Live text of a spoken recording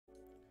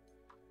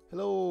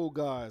Hello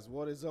guys,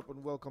 what is up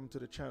and welcome to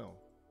the channel.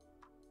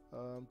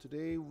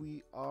 Today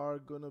we are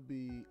gonna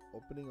be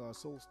opening our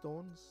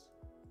Soulstones.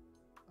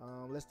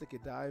 Let's take a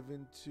dive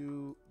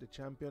into the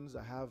champions.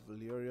 I have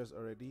Leorius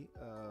already,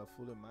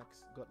 fully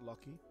maxed, got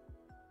lucky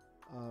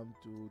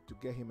to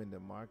get him in the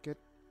market,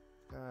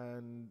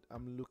 and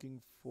I'm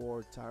looking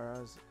for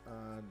Taras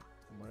and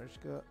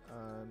Mariska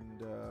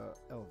and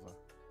Elva.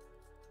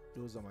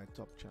 Those are my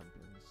top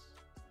champions.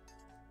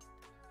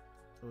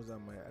 Those are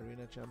my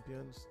arena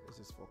champions. This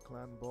is for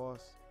clan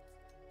boss.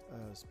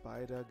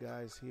 Spider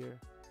guys here.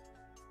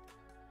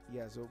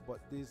 Yeah, so but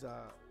these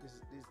are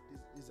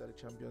the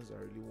champions I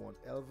really want.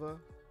 Elva,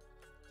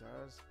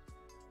 Taras,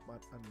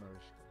 Matt, and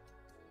Mariska.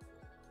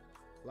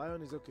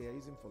 Lion is okay. I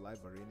use him for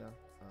live arena.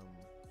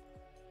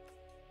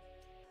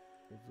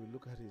 If we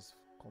look at his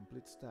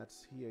complete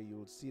stats here, you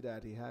will see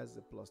that he has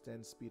a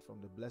 +10 speed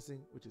from the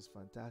blessing, which is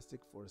fantastic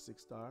for a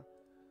 6-star.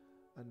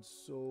 And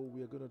so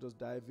we are going to just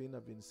dive in.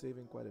 I've been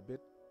saving quite a bit.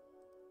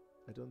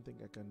 I don't think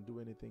I can do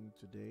anything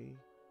today.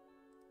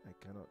 I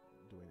cannot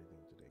do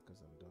anything today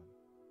because I'm done.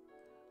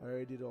 I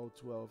already did all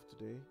 12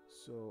 today,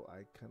 so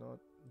I cannot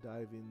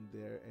dive in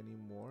there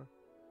anymore.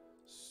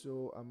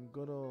 So I'm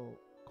gonna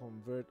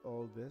convert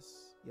all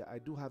this. Yeah, I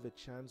do have a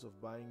chance of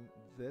buying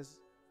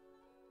this,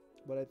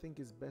 but I think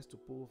it's best to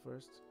pull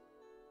first.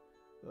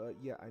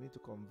 Yeah, I need to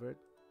convert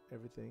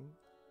everything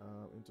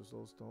into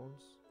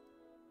Soulstones.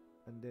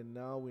 And then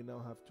now we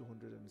have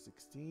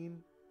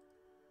 216,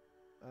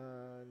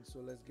 and so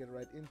let's get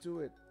right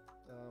into it.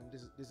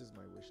 This is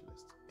my wish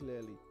list.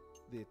 Clearly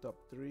the top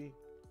 3.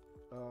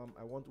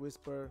 I want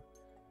Whisper,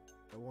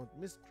 I want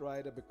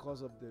Mistrider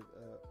because of the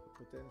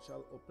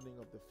potential opening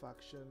of the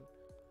faction.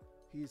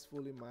 He's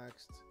fully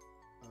maxed.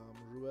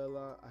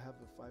 Ruella, I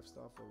have a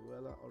 5-star for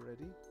Ruella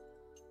already,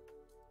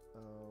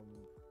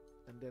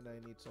 and then I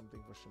need something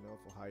for Chanel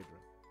for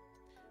Hydra.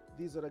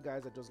 These other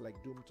guys are just like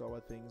Doom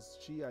Tower things.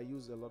 I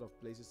use a lot of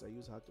places. I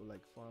use her to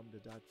like farm the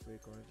Dark Fray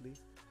currently.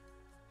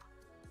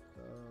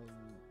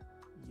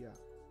 Yeah,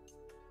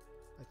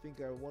 I think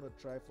I want to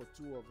try for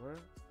 2 of her.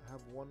 I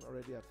have one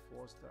already at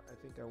 4-star. I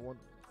think I want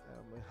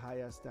a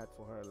higher stat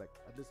for her. Like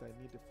at least I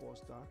need a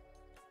 4-star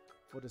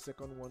for the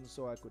second one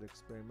so I could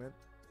experiment.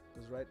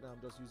 Because right now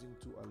I'm just using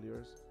 2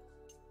 allures.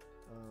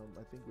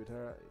 I think with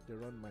her the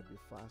run might be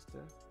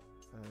faster,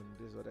 and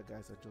these other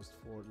guys are just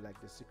for like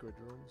the secret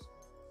rooms,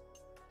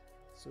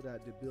 so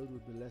that the build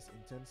will be less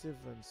intensive.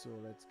 And so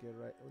let's get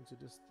right into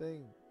this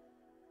thing.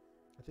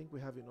 I think we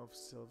have enough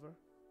silver.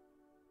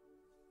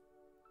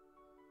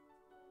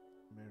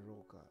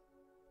 Meroka.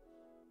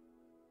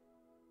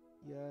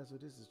 Yeah, so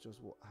this is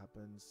just what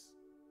happens.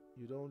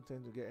 You don't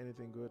tend to get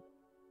anything good.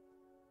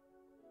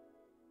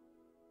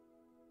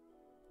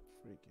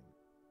 Freaking.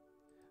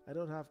 I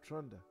don't have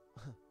Trunda.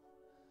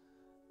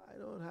 I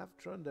don't have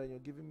Trunda, and you're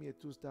giving me a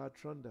 2-star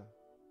Trunda.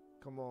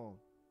 Come on.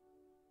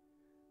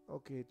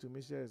 Okay,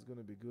 Tunisia is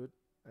gonna be good.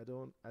 I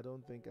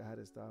don't think I had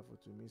a star for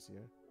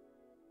Tunisia.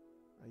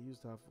 I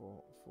used her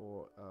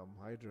for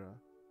Hydra.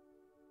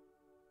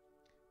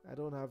 I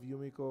don't have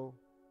Yumiko.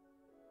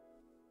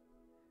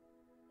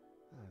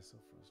 It's so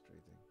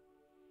frustrating.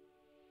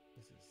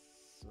 This is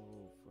so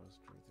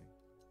frustrating.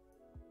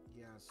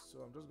 Yeah, so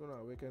I'm just gonna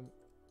awaken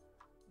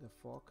the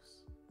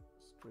fox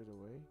straight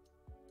away.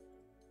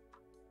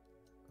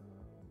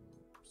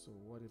 So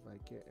what if I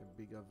get a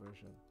bigger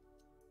version?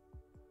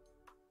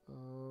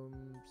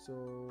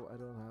 So I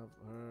don't have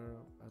her.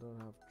 I don't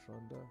have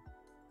Trunda.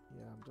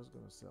 Yeah, I'm just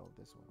gonna sell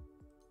this one.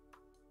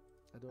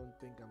 I don't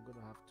think I'm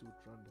gonna have 2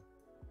 Trunda,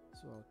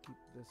 so I'll keep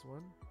this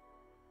one.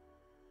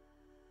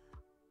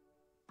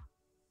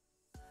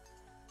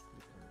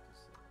 Click on it to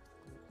sell.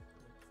 Click.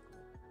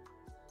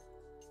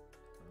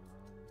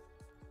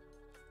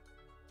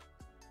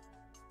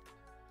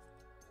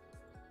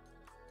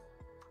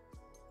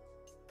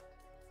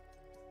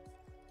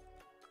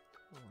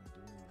 What am I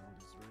doing with all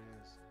these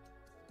rares?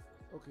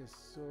 Okay,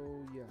 so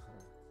yeah, I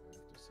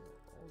have to sell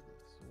all this.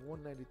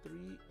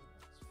 193,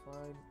 that's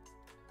fine.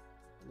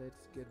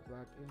 Let's get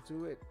back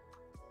into it.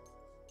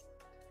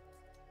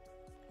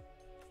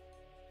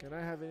 Can I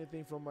have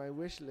anything from my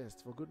wish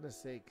list, for goodness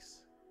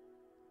sakes?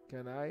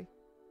 Can I?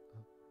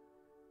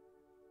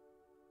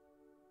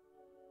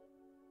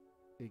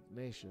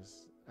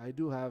 Ignatius. I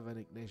do have an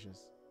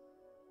Ignatius.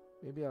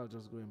 Maybe I'll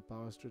just go in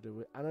power straight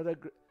away.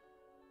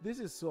 This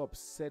is so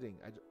upsetting.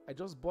 I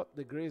just bought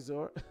the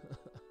Greyzor.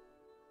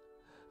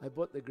 I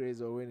bought the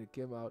Greyzor when it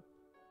came out.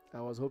 I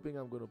was hoping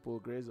I'm going to pull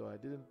Greyzor. I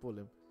didn't pull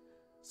him.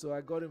 So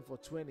I got him for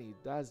 20.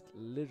 That's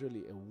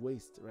literally a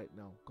waste right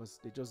now, because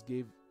they just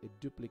gave a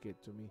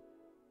duplicate to me.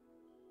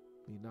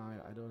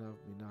 Minaya. I don't have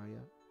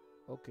Minaya.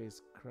 Okay,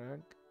 it's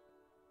Crank.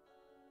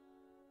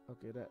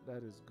 Okay,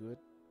 that is good,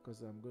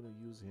 because I'm going to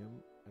use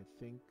him. I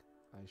think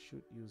I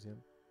should use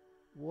him.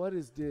 What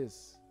is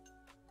this?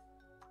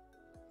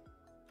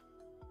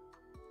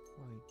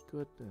 My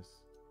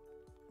goodness.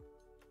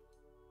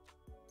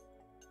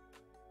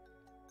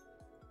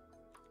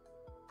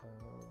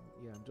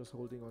 Yeah, I'm just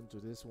holding on to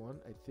this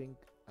one. I think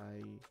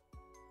I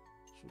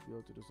should be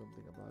able to do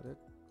something about it.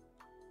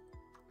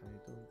 I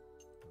don't.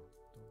 Oh.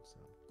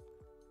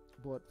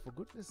 But for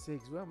goodness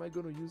sakes, where am I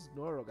going to use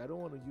Norok? I don't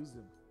want to use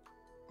him.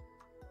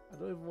 I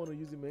don't even want to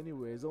use him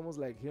anywhere. It's almost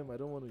like him. I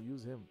don't want to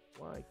use him.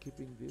 Why am I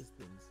keeping these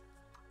things?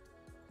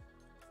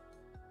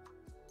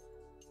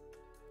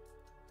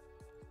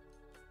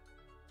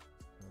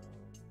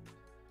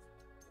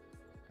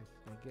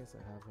 I guess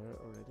I have her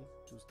already.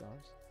 2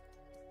 stars.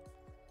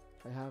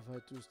 I have her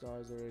 2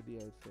 stars already,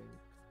 I think.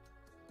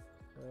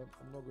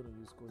 I'm not going to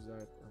use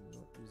Kozart. I'm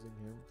not using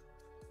him.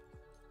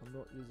 I'm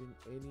not using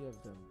any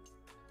of them.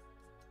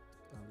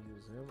 I'll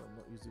use him. I'm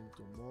not using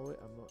Tomoe.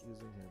 I'm not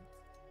using him.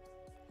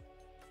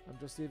 I'm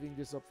just saving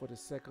this up for the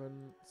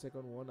second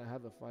one. I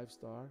have a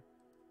 5-star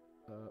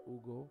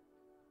Ugo.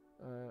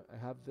 I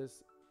have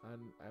this,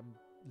 and I'm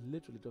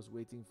literally just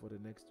waiting for the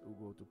next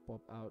Ugo to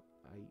pop out.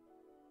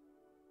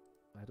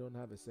 I don't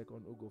have a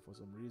second Ugo for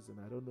some reason.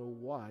 I don't know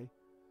why.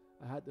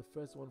 I had the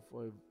first one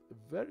for a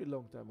very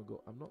long time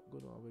ago. I'm not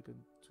going to awaken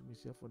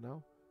Tunisia for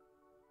now,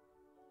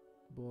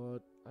 but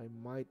I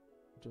might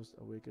just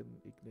awaken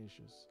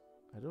Ignatius.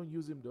 I don't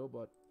use him though,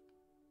 but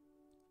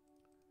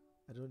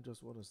I don't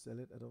just want to sell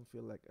it. I don't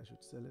feel like I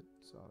should sell it,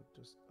 so I'll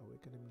just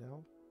awaken him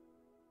now.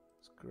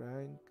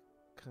 Skrank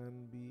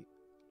can be...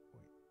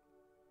 Wait.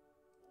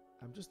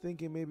 I'm just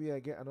thinking maybe I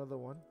get another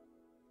one.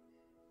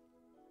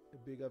 A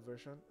bigger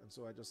version, and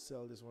so I just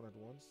sell this one at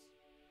once.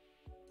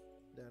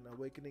 Then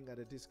awakening at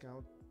a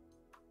discount.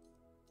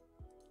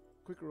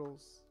 Quick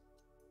rolls.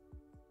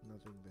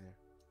 Nothing there.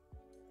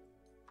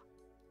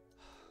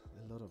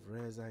 A lot of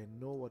rares. I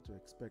know what to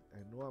expect. I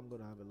know I'm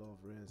gonna have a lot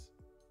of rares.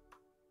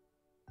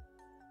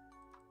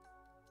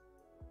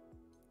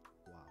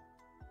 Wow.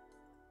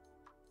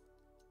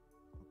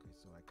 Okay,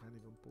 so I can't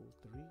even pull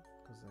 3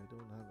 because I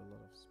don't have a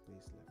lot of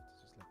space left.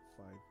 It's just like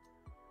 5.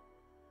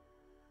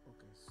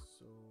 Okay,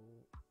 so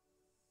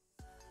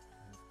I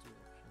have 2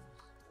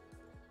 options.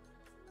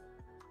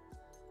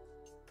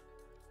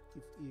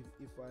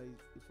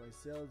 If I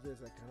sell this,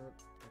 I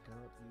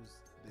cannot use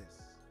this.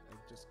 I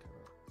just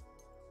cannot.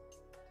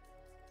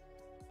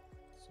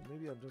 So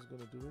maybe I'm just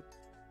gonna do it.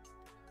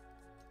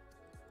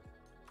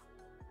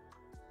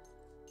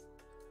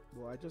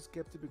 Well, I just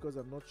kept it because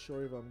I'm not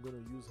sure if I'm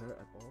gonna use her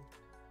at all.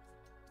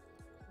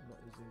 I'm not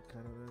using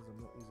Canada's.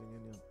 I'm not using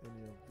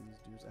any of these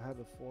dudes. I have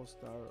a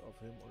 4-star of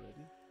him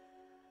already.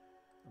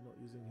 I'm not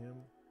using him.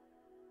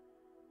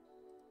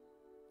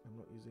 I'm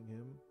not using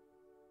him.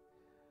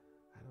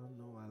 I don't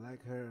know. I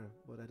like her,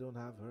 but I don't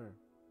have her.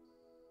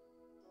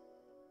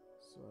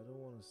 So I don't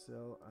want to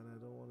sell, and I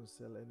don't want to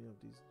sell any of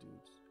these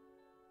dudes.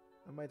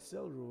 I might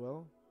sell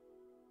Ruel.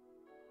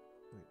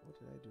 Wait, what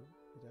did I do?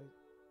 Did I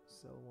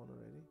sell one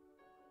already?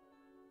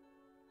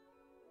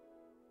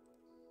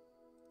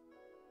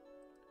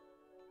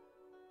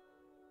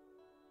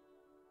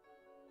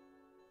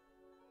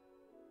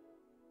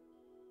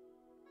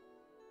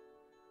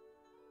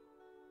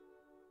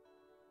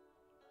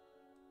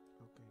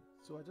 Okay,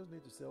 so I just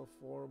need to sell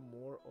 4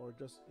 more or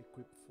just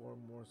equip 4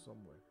 more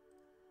somewhere.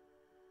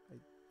 I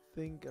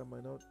think I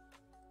might not.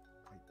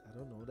 I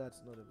don't know.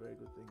 That's not a very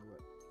good thing,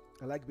 but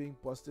I like being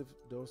positive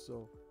though,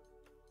 so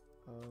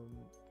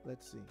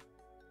let's see.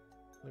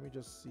 Let me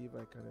just see if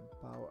I can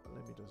empower.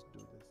 Let me just do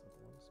this at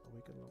once.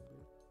 Awaken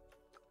Longbeard.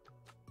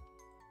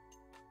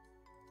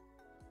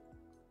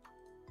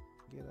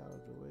 Get out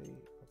of the way.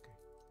 Okay.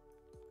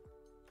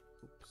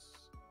 Oops.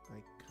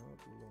 I cannot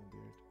do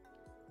Longbeard.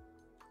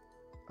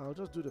 I'll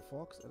just do the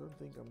fox. I don't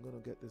think I'm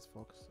gonna get this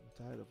fox.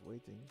 I'm tired of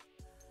waiting.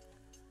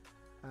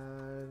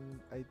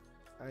 And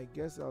I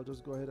guess I'll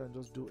just go ahead and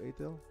just do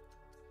Aethel.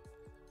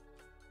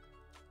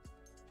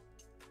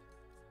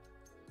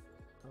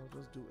 I'll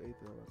just do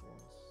Aethel at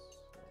once.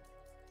 So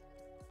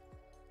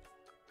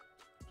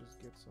just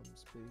get some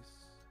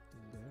space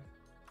in there.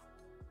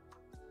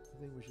 I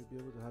think we should be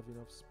able to have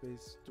enough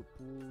space to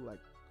pull like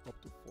up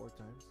to 4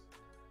 times.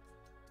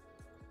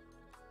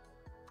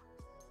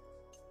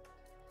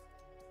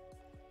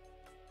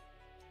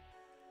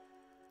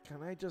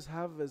 Can I just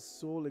have a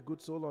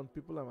good soul on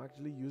people I'm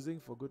actually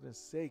using, for goodness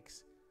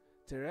sakes?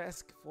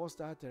 Teresk,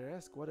 4-star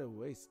Teresk, what a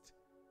waste.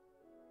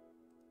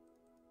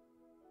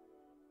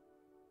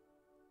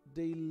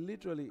 They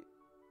literally...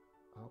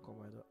 How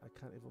come I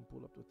can't even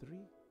pull up to 3?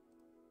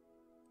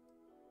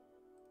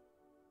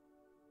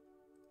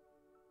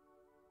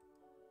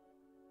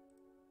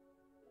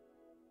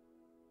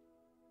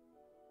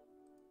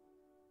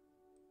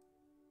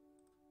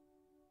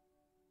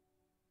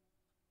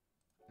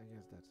 I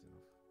guess that's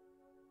enough.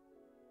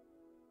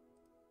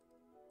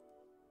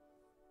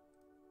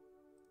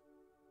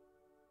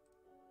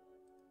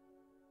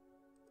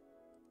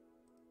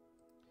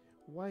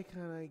 Why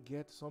can't I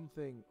get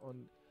something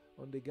on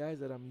the guys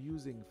that I'm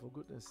using, for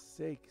goodness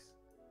sakes?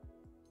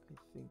 I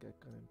think I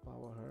can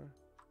empower her.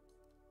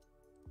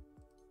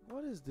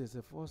 What is this,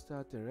 a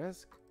 4-star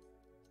Teresk?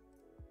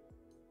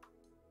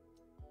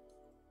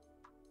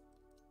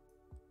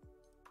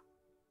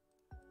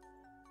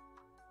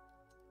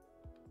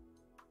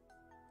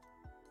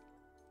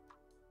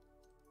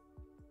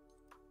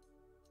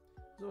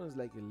 This one is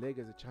like a leg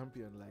as a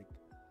champion, like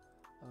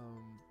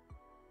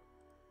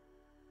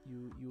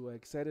you are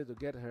excited to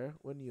get her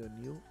when you're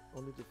new,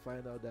 only to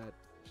find out that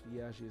she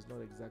is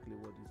not exactly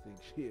what you think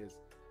she is.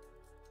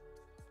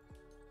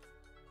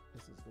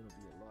 This is gonna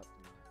be a lot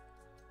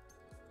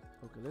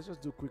now. Okay, let's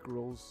just do quick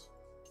rolls.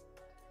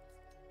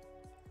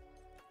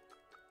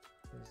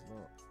 It's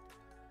not.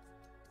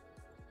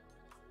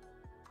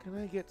 Can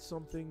I get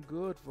something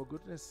good, for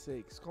goodness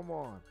sakes? Come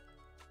on.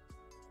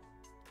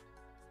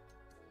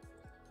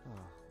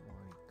 Oh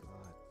my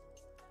god.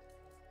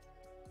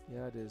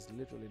 Yeah, there's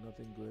literally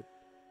nothing good.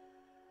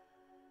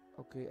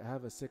 Okay, I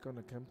have a second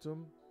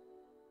Acamptum.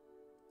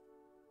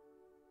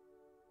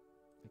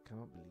 I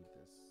cannot believe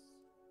this.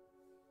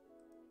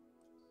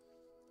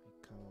 I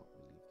cannot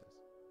believe this.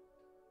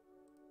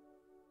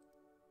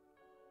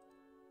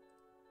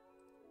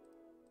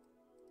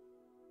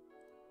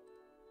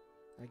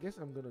 I guess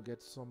I'm gonna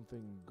get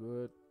something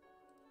good.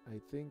 I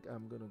think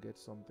I'm gonna get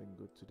something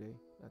good today.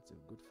 That's a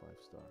good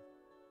 5-star.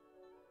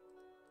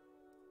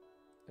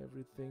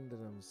 Everything that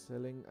I'm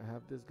selling, I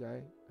have this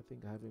guy. I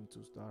think I have him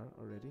 2-star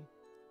already.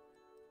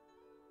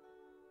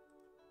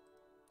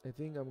 I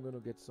think I'm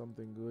gonna get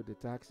something good. The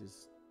tax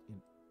is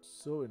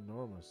so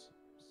enormous.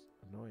 It's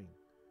annoying.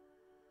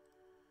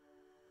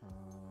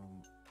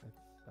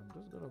 I'm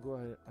just gonna go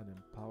ahead and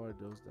empower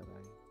those that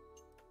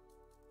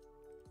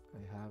I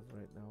have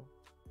right now.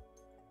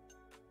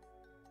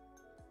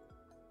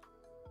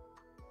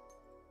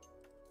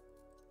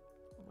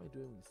 What am I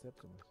doing with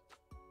Septimus?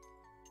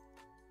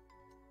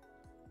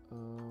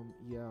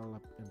 Yeah,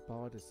 I'll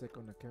empower the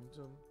second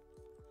Acampton.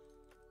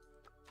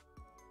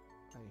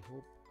 I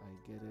hope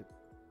I get it.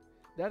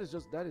 That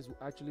is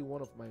actually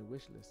one of my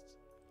wish lists.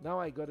 Now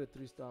I got a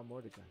 3-star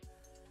Mordecai.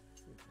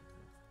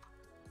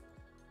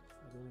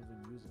 I don't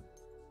even use him.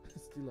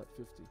 Still at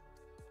 50.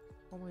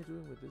 What am I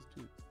doing with this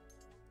dude?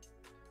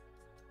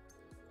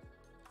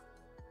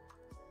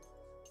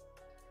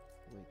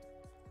 Wait,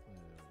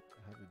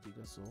 I have a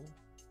bigger soul.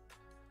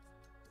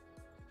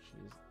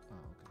 She's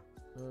okay.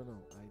 No,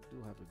 I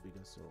do have a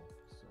bigger soul,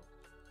 so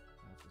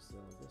I have to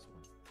sell this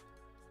one.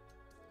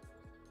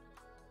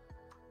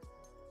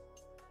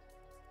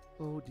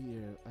 Oh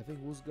dear, I think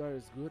Wusgar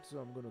is good, so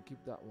I'm gonna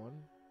keep that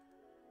one.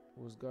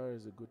 Wusgar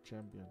is a good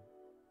champion.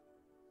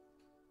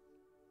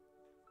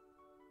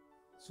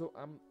 So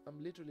I'm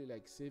literally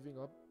like saving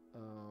up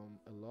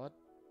a lot.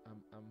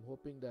 I'm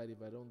hoping that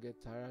if I don't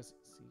get Taras,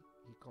 see,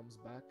 he comes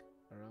back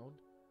around.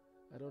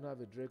 I don't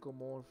have a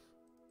Dracomorph.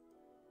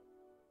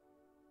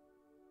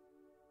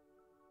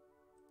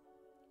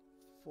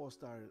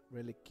 4-star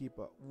Relic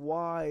Keeper.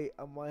 Why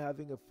am I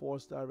having a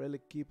 4-star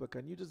Relic Keeper?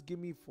 Can you just give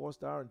me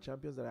 4-star on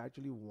champions that I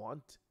actually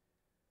want?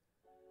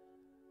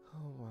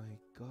 Oh my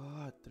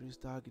god.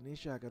 3-star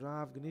Ganeshak. I don't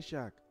have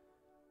Ganeshak.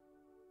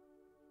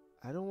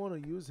 I don't want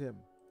to use him.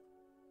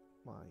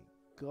 My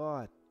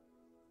god.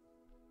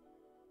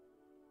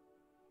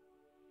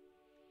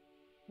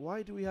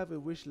 Why do we have a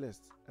wish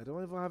list? I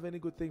don't even have any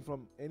good thing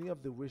from any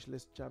of the wish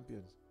list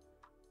champions.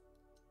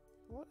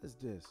 What is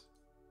this?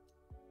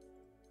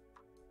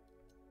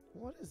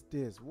 What is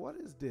this? What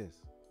is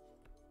this?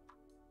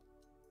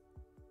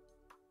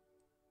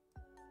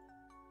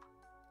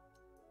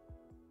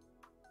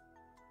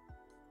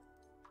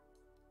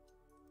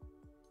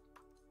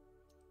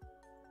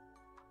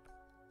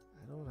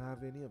 I don't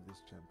have any of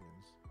these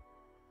champions.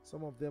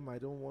 Some of them I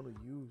don't want to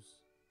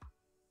use.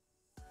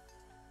 I'm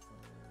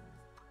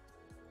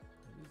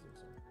using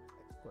some.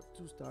 But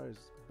 2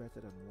 stars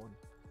better than 1.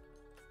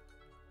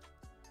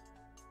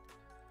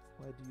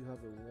 Why do you have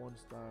a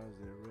 1-star as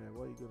a rare?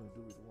 What are you going to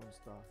do with 1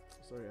 star?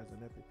 Sorry, as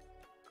an epic.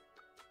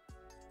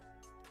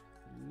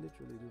 You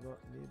literally do not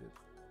need it.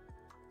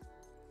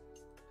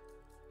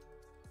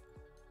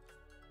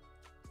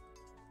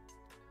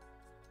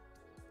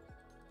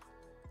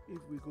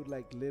 If we could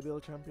like label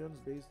champions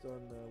based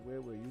on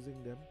where we're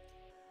using them,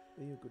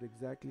 then you could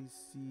exactly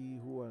see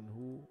who and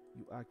who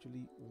you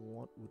actually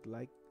would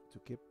like to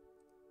keep.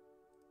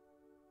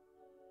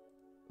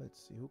 Let's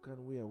see, who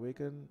can we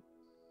awaken?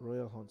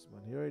 Royal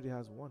Huntsman. He already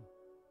has 1.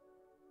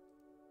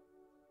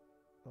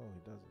 Oh, he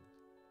doesn't.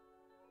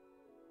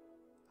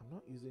 I'm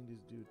not using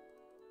this dude.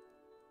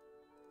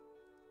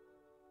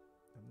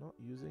 I'm not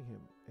using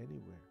him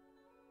anywhere.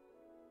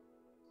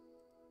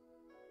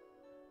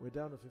 We're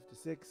down to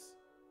 56.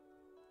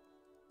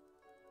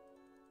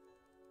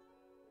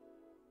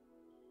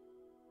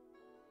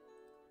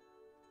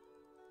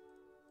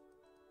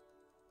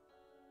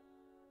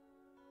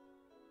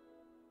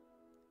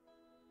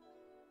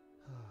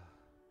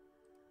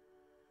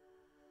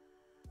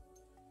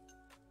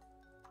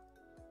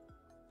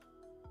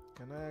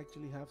 Can I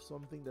actually have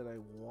something that I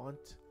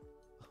want?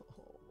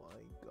 Oh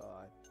my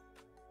god.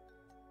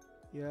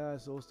 Yeah,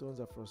 Soulstones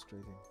are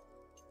frustrating.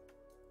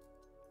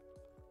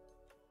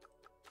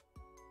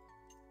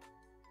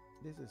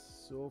 This is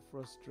so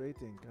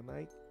frustrating. Can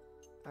I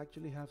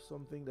actually have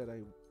something that I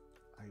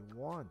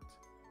want?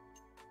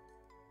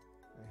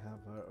 I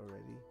have her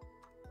already.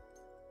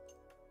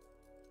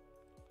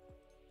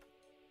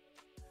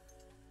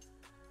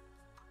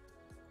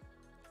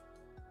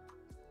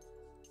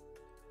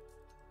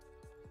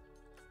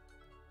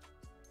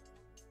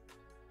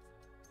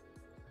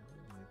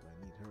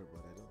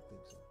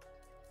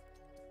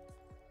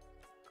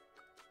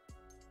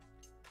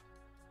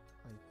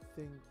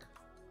 think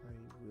I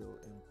will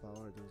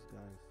empower those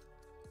guys.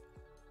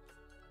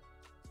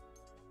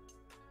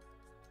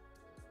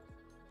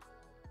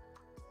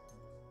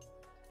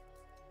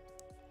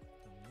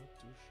 I'm not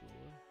too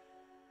sure.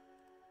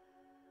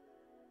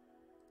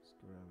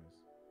 Skiramis.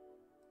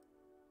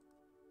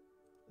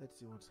 Let's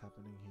see what's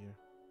happening here.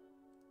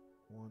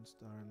 1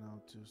 star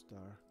now, 2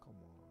 star. Come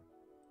on.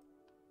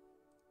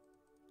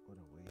 What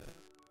a waste.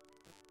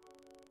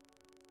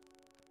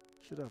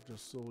 Should have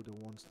just sold the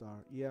 1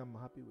 star. Yeah, I'm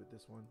happy with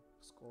this one.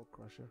 Skull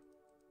Crusher.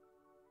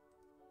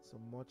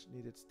 Some much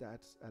needed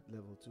stats at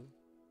level 2.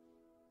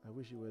 I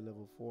wish you were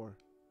level 4.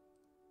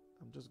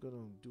 I'm just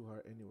gonna do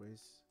her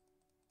anyways.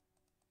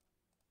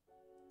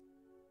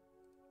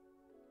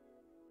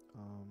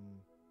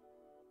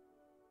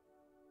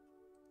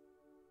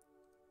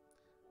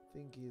 I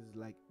think he's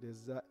like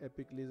there's that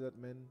Epic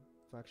Lizardman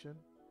faction.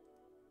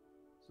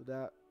 So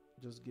that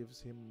just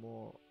gives him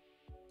more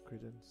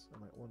credence. I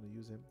might want to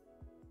use him.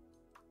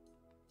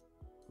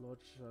 Lord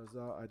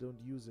Shazar, I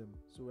don't use him.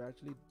 So we're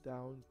actually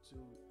down to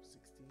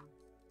 16.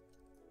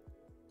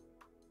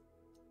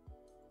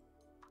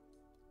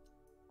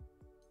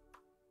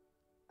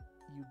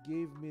 You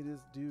gave me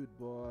this dude,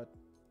 but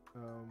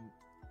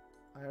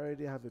I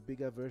already have a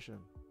bigger version.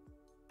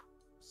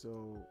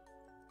 So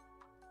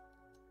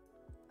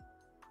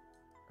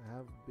I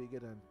have bigger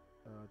than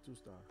 2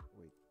 star.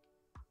 Wait.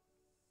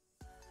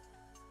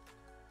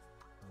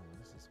 Oh,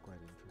 this is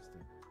quite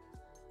interesting.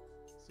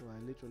 So I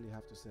literally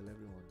have to sell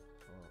everyone.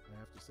 Or I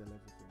have to sell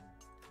everything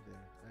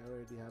there. I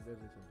already have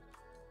everything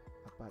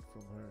apart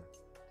from her.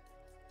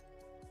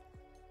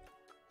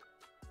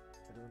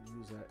 I don't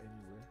use her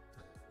anywhere.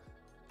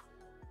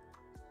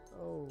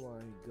 Oh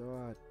my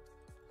god.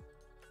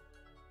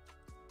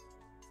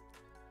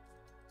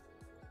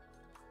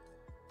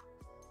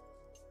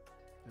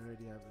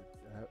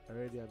 I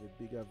already have a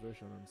bigger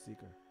version on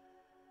Seeker.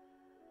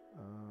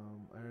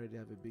 I already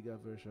have a bigger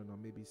version, or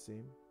maybe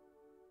same.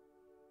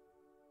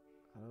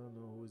 I don't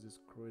know who is this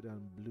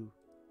Croydon Blue.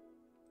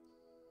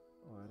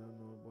 Oh, I don't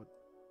know, but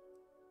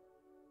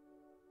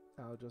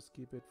I'll just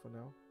keep it for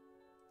now.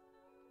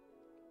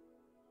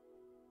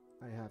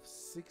 I have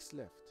 6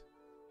 left.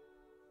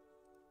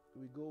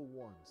 We go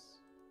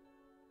once.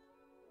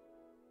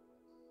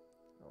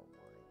 Oh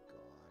my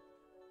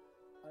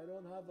god. I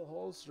don't have the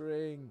whole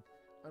string.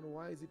 And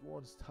why is it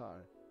 1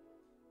 star?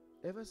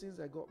 Ever since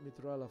I got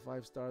Mithrala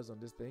 5 stars on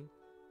this thing,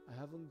 I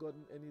haven't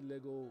gotten any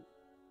Lego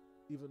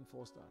even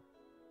 4 star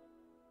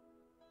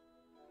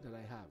that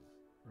I have,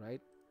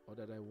 right? Or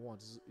that I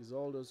want. Is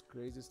all those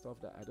crazy stuff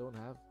that I don't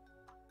have.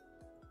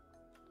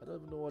 I don't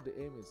even know what the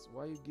aim is.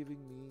 Why are you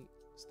giving me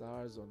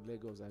stars on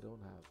Legos I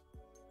don't have?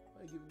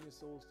 Why are you giving me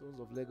Soulstones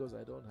of Legos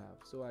I don't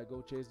have? So I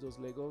go chase those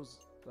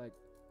Legos? Like,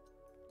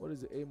 what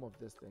is the aim of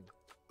this thing?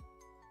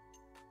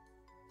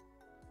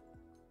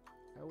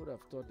 I would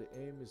have thought the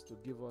aim is to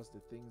give us the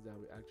things that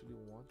we actually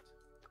want.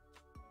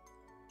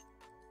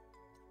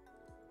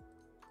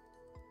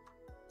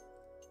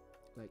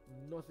 Like,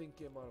 nothing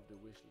came out of the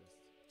wish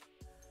list.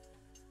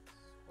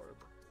 It's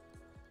horrible.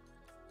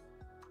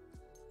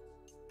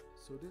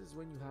 So this is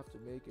when you have to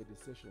make a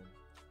decision.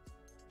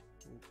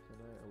 Oh, can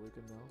I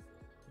awaken now?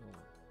 No.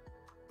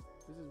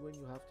 This is when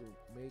you have to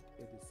make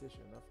a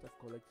decision after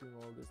collecting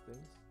all these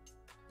things.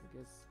 I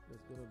guess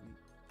it's gonna be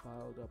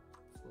piled up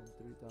from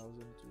 3,000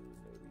 to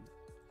maybe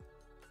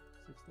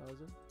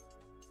 6,000.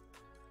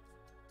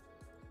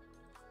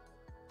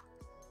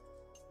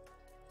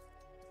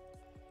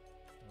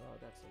 Wow,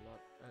 that's a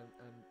lot.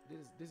 And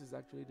this is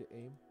actually the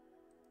aim.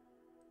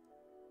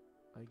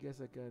 I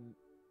guess I can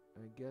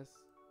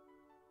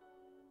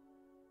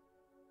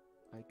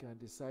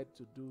decide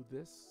to do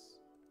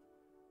this,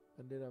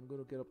 and then I'm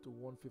going to get up to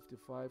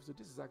 155. So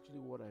this is actually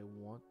what I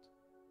want,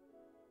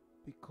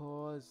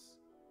 because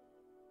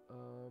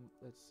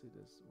let's see,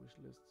 this wish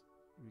list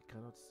we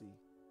cannot see.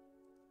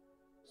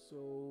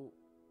 So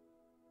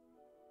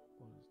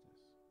what is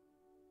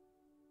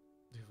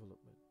this?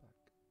 Development pack.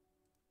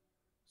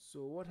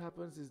 So what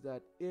happens is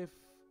that if,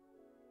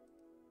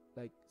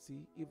 like,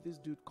 see, if this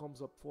dude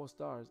comes up 4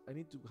 stars, I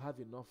need to have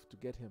enough to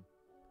get him.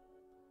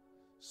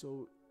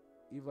 So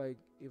if I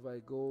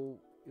go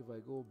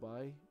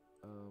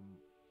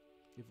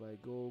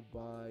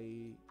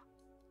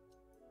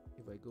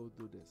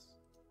do this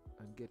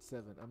and get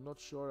 7, I'm not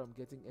sure I'm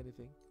getting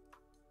anything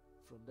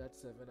from that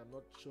 7. I'm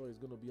not sure it's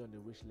going to be on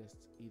the wish list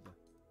either,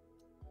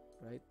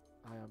 right?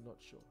 I am not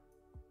sure.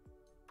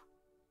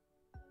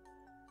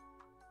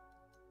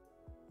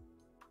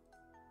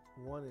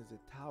 One is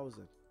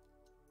 1,000.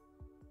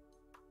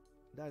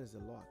 That is a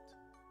lot.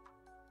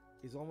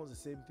 It's almost the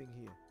same thing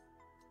here.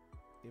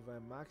 If I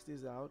max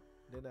this out,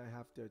 then I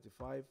have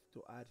 35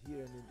 to add here,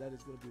 and then that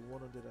is going to be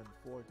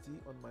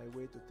 140 on my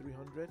way to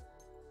 300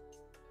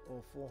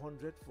 or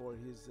 400 for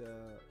his,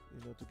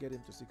 to get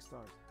him to 6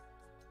 stars.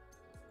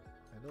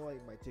 I know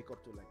it might take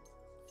up to like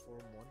 4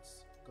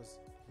 months, because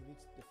he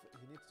needs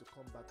to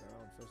come back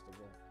around first of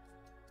all.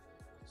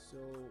 So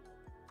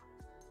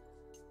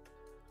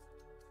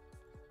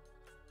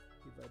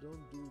if I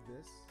don't do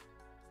this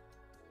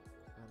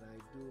and and I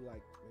do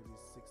like maybe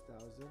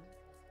 6,000,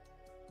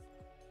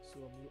 so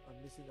I'm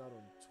missing out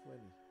on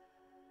 20.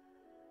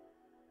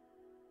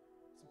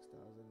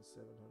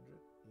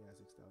 6,700, yeah,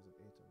 6,800.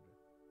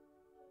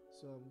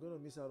 So I'm gonna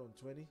miss out on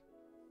 20,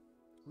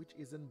 which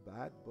isn't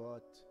bad,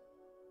 but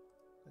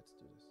let's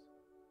do this.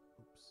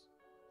 Oops,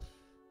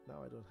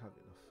 now I don't have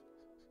enough.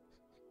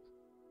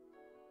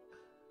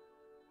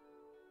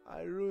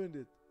 I ruined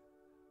it.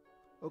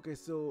 Okay,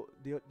 so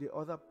the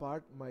other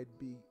part might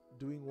be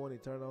doing one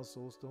eternal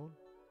soulstone,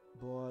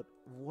 but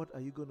what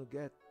are you gonna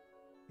get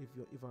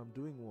if I'm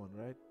doing one,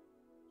 right?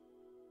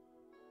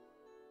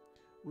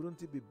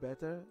 Wouldn't it be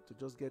better to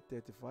just get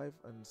 35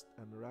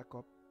 and rack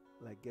up,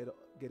 like get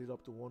it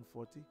up to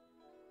 140?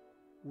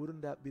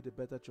 Wouldn't that be the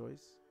better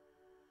choice?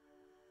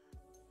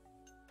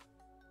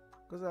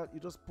 Because you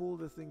just pull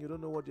the thing, you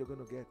don't know what you're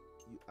gonna get.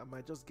 I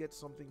might just get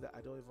something that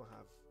I don't even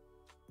have.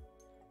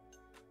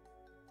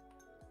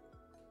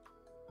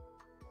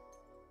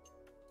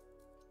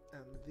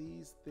 And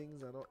these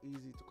things are not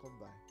easy to come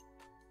by.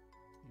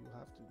 You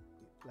have to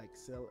like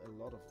sell a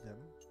lot of them.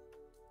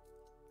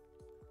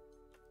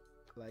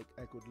 Like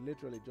I could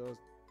literally just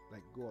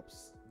like go up,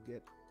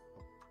 get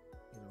up,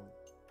 you know.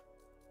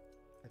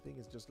 I think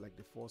it's just like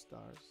the 4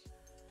 stars.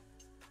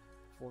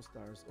 4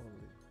 stars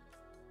only.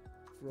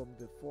 From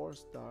the 4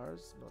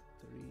 stars, not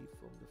 3,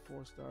 from the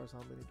 4 stars,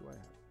 how many do I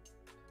have?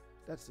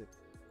 That's it.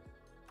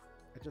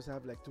 I just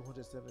have like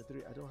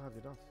 273. I don't have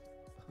enough.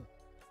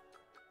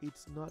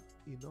 It's not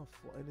enough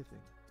for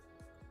anything.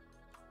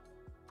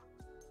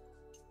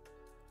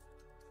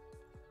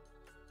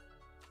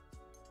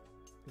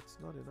 It's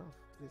not enough.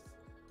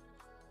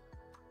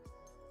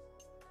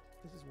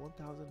 This is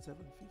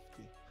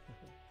 1,750.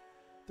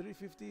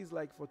 350 is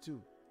like for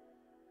 2.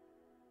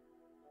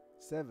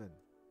 7.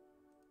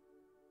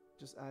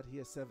 Just add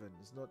here 7.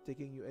 It's not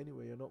taking you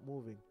anywhere. You're not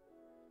moving.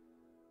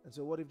 And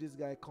so what if this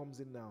guy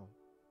comes in now?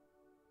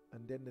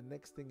 And then the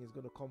next thing is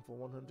going to come for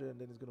 100, and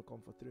then it's going to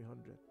come for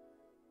 300.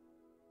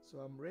 So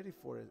I'm ready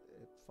for a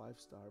 5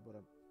 star, but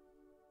I'm...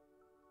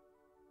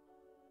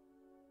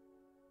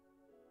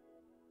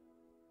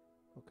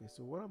 Okay,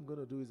 so what I'm going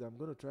to do is I'm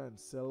going to try and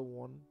sell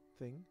one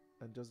thing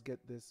and just get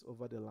this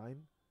over the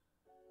line.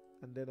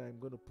 And then I'm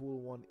going to pull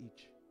one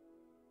each.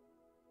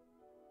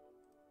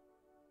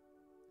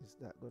 Is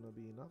that going to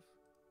be enough?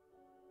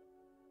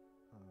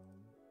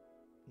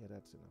 Yeah,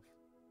 that's enough.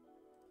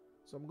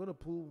 So I'm going to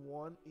pull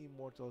one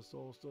Immortal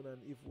Soulstone,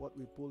 and if what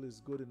we pull is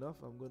good enough,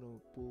 I'm going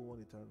to pull one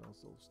Eternal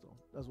Soulstone.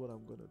 That's what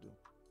I'm going to do.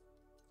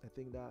 I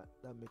think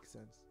that makes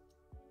sense.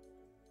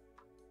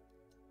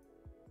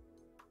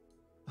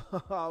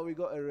 We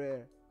got a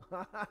rare.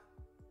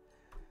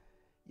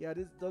 Yeah,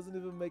 this doesn't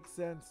even make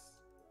sense.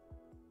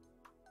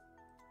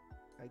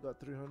 I got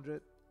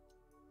 300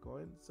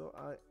 coins, so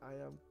I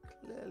am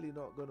clearly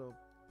not going to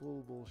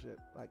pull bullshit.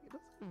 Like, it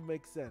doesn't even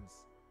make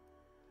sense.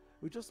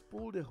 We just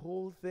pulled the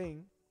whole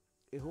thing,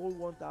 a whole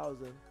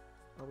 1,000,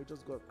 and we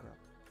just got crap.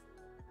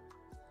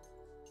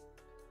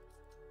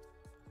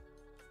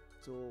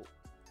 So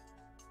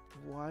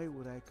why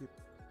would I keep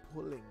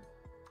pulling?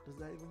 Does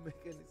that even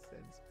make any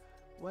sense?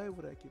 Why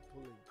would I keep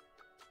pulling?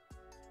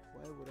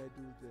 Why would I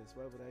do this?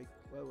 Why would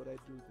I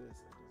do this?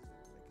 It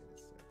doesn't make any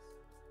sense.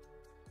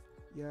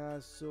 Yeah,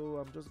 so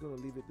I'm just gonna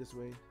leave it this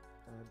way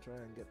and try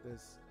and get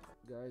this,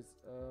 guys.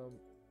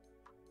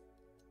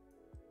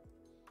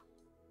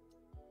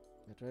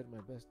 I tried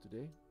my best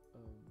today.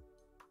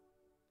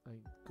 I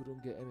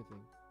couldn't get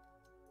anything.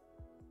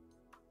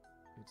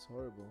 It's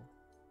horrible.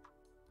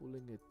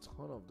 Pulling a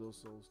ton of those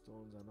soul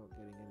stones and not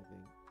getting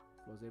anything,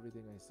 plus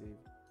everything I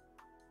saved.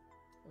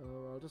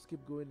 I'll just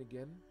keep going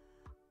again,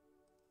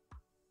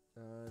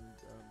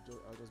 and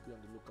I'll just be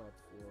on the lookout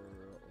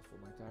for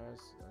my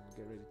tires and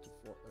get ready to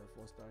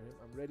 4-star him.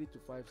 I'm ready to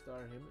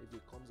 5-star him if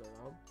it comes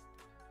around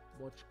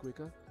much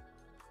quicker.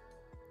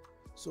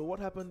 So what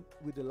happened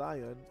with the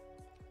lion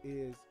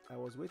is I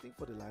was waiting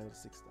for the lion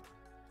 6-star.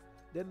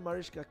 Then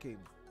Mariska came.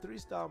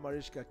 3-star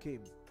Mariska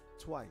came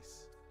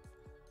twice.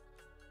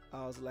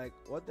 I was like,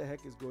 what the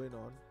heck is going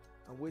on?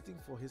 I'm waiting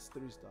for his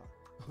 3-star.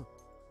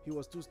 He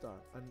was 2-star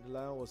and the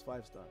lion was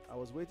 5-star. I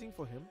was waiting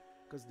for him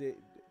because they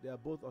are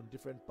both on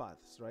different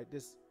paths, right?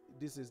 This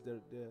is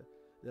the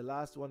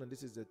last one, and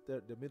this is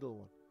the middle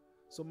one.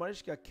 So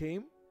Mariska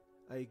came,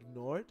 I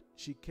ignored.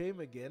 She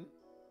came again,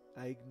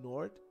 I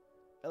ignored.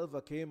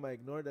 Elva came, I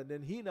ignored, and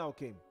then he now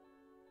came.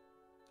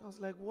 I was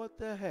like, what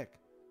the heck?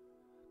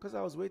 Because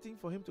I was waiting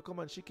for him to come,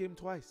 and she came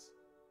twice.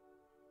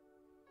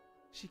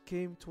 She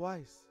came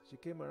twice. She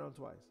came around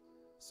twice.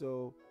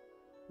 So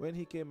when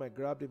he came, I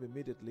grabbed him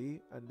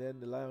immediately, and then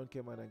the lion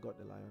came and I got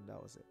the lion.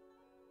 That was it.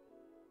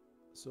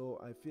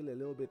 So I feel a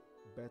little bit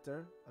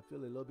better. I feel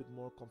a little bit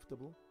more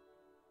comfortable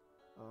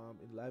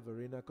in live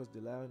arena because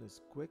the lion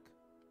is quick.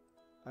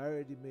 I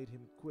already made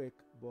him quick,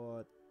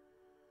 but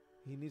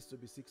he needs to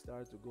be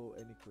 6-star to go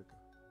any quicker.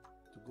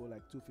 To go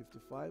like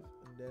 255,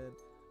 and then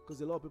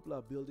because a lot of people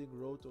are building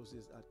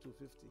Rotoses at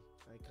 250.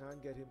 I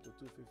can't get him to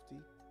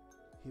 250.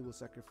 He will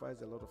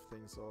sacrifice a lot of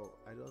things, so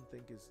I don't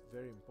think it's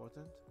very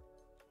important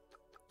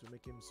to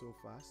make him so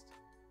fast.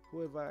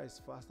 whoever is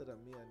faster than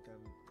me and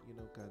can, you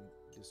know, can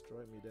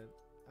destroy me, then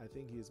I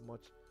think he is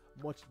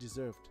much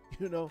deserved.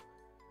 You know,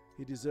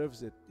 he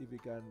deserves it if he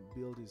can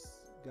build his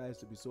guys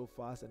to be so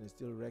fast and he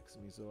still wrecks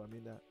me. So I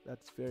mean,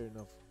 that's fair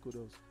enough.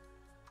 Kudos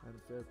and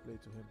fair play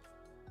to him.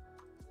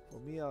 For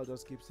me, I'll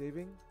just keep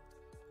saving.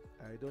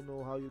 I don't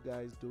know how you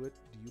guys do it.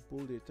 Do you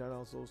pull the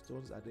Eternal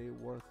Soulstones? Are they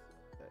worth,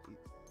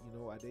 you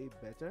know, are they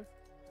better?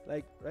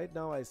 Like right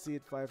now, I see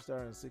it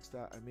 5-star and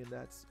 6-star. I mean,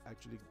 that's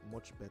actually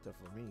much better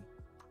for me.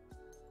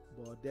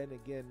 But then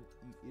again,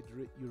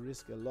 you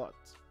risk a lot.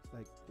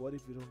 Like, what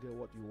if you don't get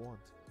what you want?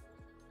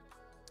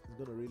 It's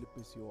gonna really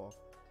piss you off.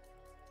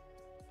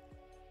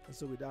 And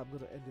so with that, I'm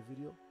gonna end the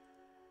video.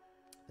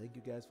 Thank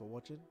you guys for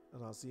watching,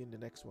 and I'll see you in the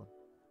next one.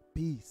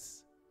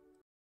 Peace.